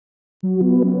Today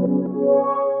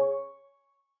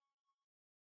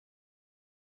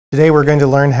we're going to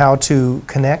learn how to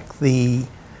connect the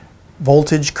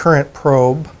voltage current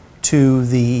probe to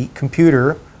the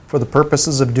computer for the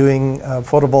purposes of doing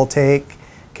photovoltaic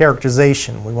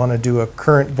characterization. We want to do a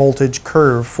current voltage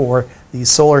curve for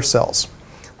these solar cells.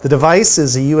 The device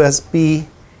is a USB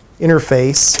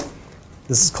interface.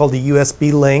 This is called a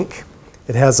USB link.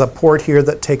 It has a port here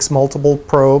that takes multiple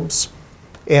probes,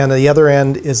 and the other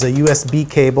end is a USB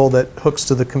cable that hooks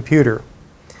to the computer.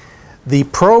 The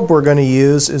probe we're going to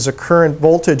use is a current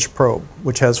voltage probe,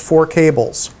 which has 4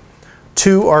 cables.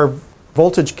 2 are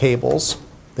voltage cables.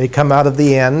 They come out of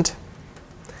the end.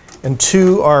 And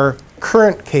 2 are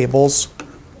current cables.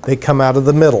 They come out of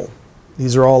the middle.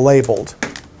 These are all labeled.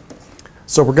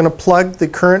 So we're going to plug the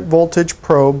current voltage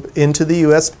probe into the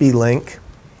USB link.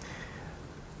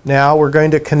 Now we're going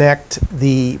to connect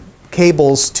the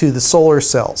cables to the solar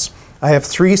cells. I have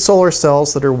 3 solar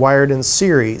cells that are wired in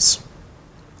series,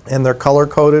 and they're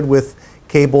color-coded with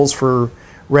cables for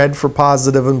red for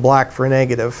positive and black for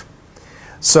negative.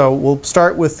 So we'll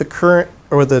start with the current,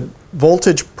 or the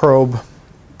voltage probe,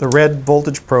 the red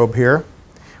voltage probe here,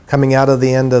 coming out of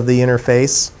the end of the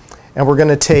interface. And we're going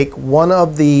to take one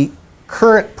of the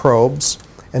current probes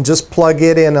and just plug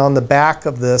it in on the back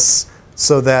of this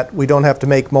so that we don't have to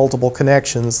make multiple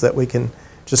connections, that we can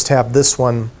just have this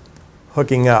one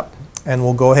hooking up. And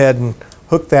we'll go ahead and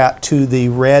hook that to the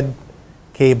red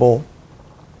cable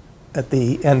at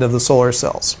the end of the solar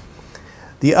cells.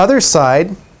 The other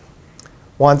side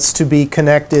wants to be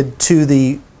connected to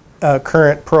the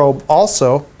current probe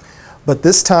also, but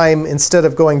this time, instead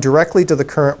of going directly to the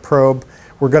current probe,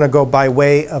 we're going to go by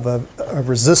way of a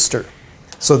resistor.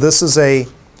 So this is a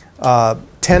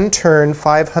 10-turn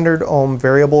 500 ohm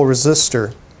variable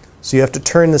resistor. So you have to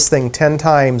turn this thing 10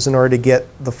 times in order to get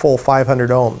the full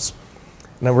 500 ohms.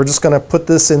 Now we're just going to put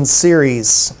this in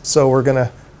series. So we're going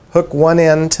to hook one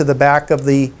end to the back of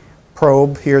the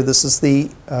probe here. This is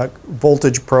the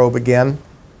voltage probe again.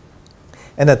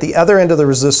 And at the other end of the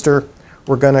resistor,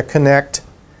 we're going to connect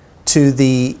to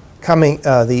the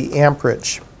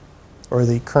amperage, or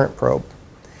the current probe.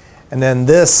 And then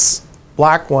this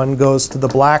black one goes to the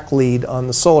black lead on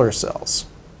the solar cells.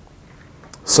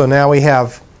 So now we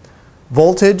have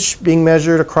voltage being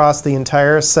measured across the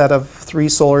entire set of 3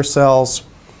 solar cells,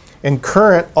 and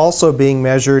current also being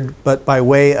measured, but by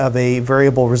way of a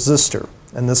variable resistor.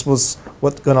 And this was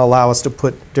what's going to allow us to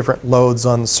put different loads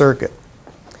on the circuit.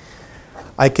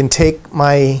 I can take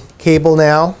my cable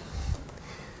now,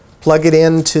 plug it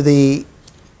into the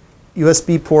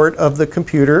USB port of the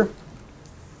computer,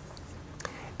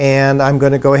 and I'm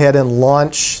going to go ahead and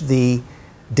launch the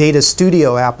Data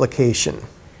Studio application.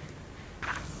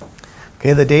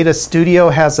 Okay, the Data Studio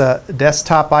has a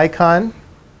desktop icon.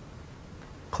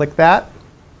 Click that.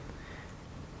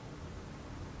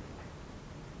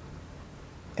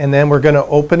 And then we're going to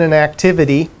open an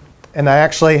activity. And I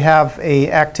actually have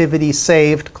an activity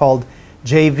saved called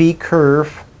JV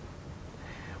Curve,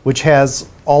 which has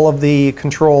all of the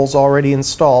controls already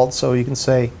installed. So you can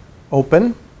say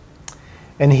open.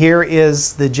 And here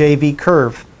is the JV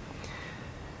Curve.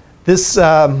 This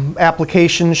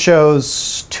application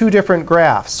shows 2 different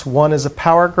graphs. One is a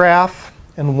power graph,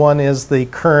 and one is the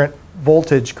current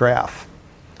voltage graph.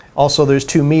 Also, there's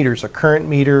 2 meters, a current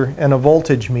meter and a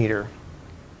voltage meter.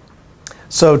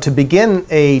 So to begin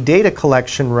a data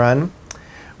collection run,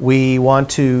 we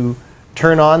want to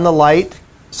turn on the light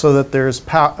so that there's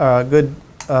good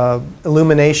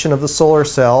illumination of the solar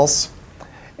cells.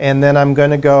 And then I'm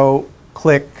going to go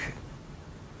click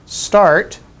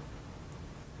Start.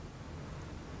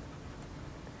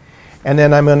 And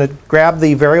then I'm going to grab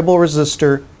the variable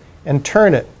resistor and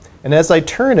turn it. And as I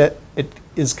turn it, it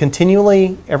is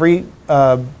continually, every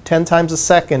 10 times a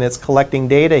second, it's collecting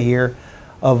data here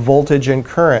of voltage and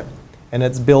current. And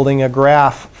it's building a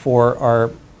graph for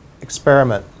our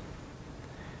experiment.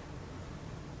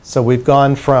 So we've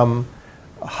gone from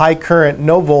high current,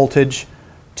 no voltage,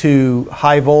 to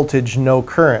high voltage, no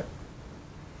current.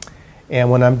 And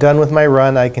when I'm done with my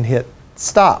run, I can hit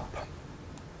stop.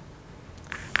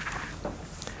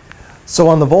 So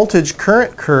on the voltage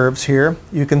current curves here,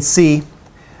 you can see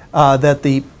that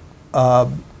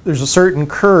there's a certain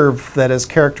curve that is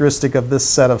characteristic of this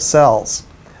set of cells.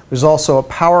 There's also a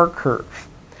power curve.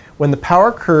 When the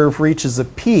power curve reaches a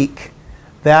peak,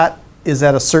 that is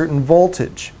at a certain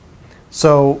voltage.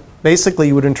 So basically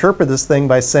you would interpret this thing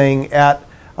by saying at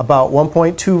about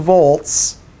 1.2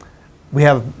 volts, we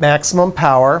have maximum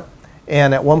power,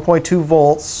 and at 1.2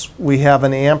 volts, we have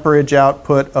an amperage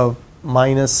output of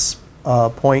minus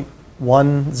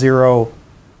 0.10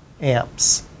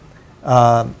 amps.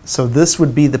 So this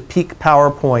would be the peak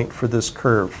power point for this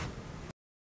curve.